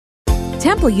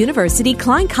Temple University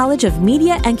Klein College of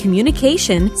Media and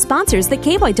Communication sponsors the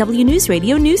KYW News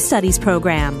Radio News Studies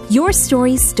program. Your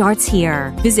story starts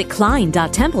here. Visit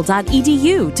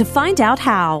klein.temple.edu to find out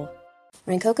how.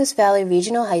 Rancocas Valley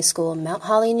Regional High School, Mount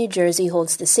Holly, New Jersey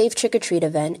holds the Safe Trick or Treat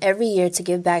event every year to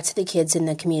give back to the kids in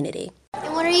the community.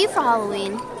 And what are you for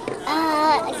Halloween?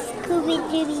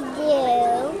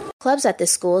 Scooby-Dooby-Doo. Clubs at the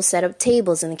school set up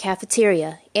tables in the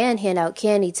cafeteria and hand out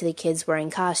candy to the kids wearing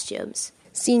costumes.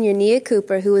 Senior Nia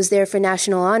Cooper, who was there for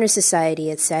National Honor Society,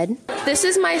 had said, "This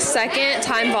is my second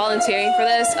time volunteering for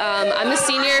this. I'm a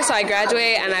senior, so I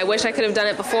graduate, and I wish I could have done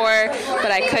it before,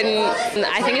 but I couldn't.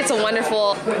 I think it's a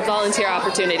wonderful volunteer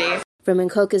opportunity." From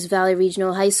Rancocas Valley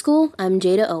Regional High School, I'm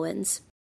Jada Owens.